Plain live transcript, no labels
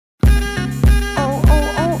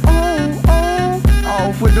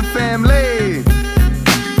family.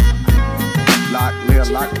 Lock, live,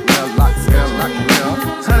 lock, live, lock, live, lock, live.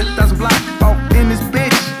 100,000 block off in this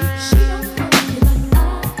bitch.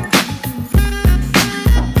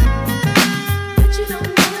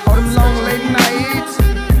 All them long late nights.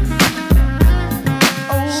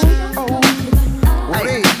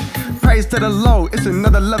 Praise to the Lord, it's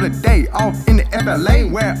another lovely day. Off in the FLA,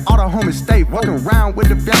 where all the homies stay. Walking around with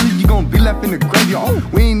the family, you gon' be left in the graveyard.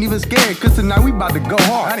 We ain't even scared, cause tonight we bout to go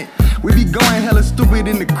hard. We be going hella stupid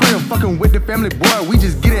in the crib, fucking with the family, boy. We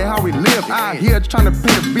just get it how we live. Out here trying to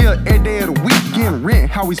pay the bill every day of the week. Getting rent,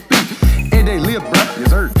 how we speak. Every day live, bruh. Yes,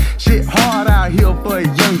 sir. Shit hard out here for a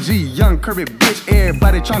young G, young curvy bitch.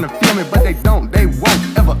 Everybody trying to feel me, but they don't, they won't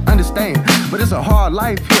ever understand. But it's a hard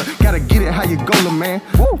life here, gotta get it how you go, little man.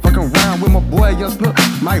 Woo. Fucking around with my boy, young Snook.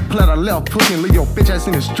 Might play the left hook and leave your bitch ass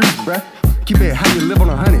in the streets, bruh. Keep it how you live on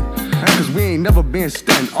 100, cause we ain't never been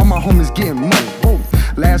stunned. All my homies getting money. Woo.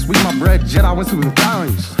 Last week my bruh Jet, I went through some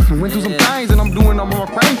things. Went through some things and I'm doing all my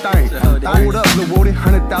brain things. Hold up, Lil Woody,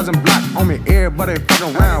 100,000 block on me. Everybody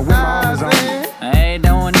fucking around with my homies on. I ain't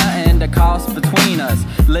doing nothing to cost between us.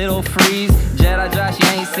 Little Freeze, Jedi Josh, you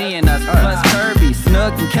ain't seeing us. Plus Kirby,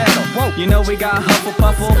 Snook, and Kettle. You know we got Huffle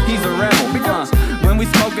Puffle, he's a rebel. When we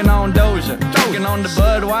smoking on Doja, drinking on the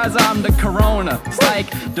Budweiser, I'm the Corona. It's like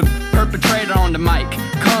the perpetrator on the mic.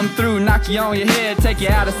 Come through, knock you on your head, take you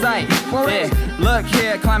out of sight. Yeah, look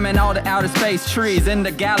here, climbing all the outer space trees in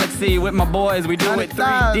the galaxy with my boys. We do it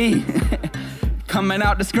 3D. Coming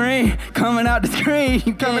out the screen, coming out the screen.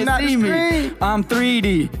 You can't see me. I'm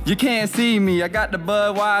 3D. You can't see me. I got the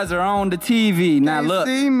Budweiser on the TV. Now look.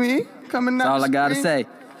 See me coming out. That's all I gotta say.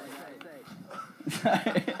 That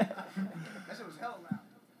shit was hell loud.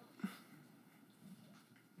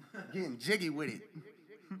 Getting jiggy with it.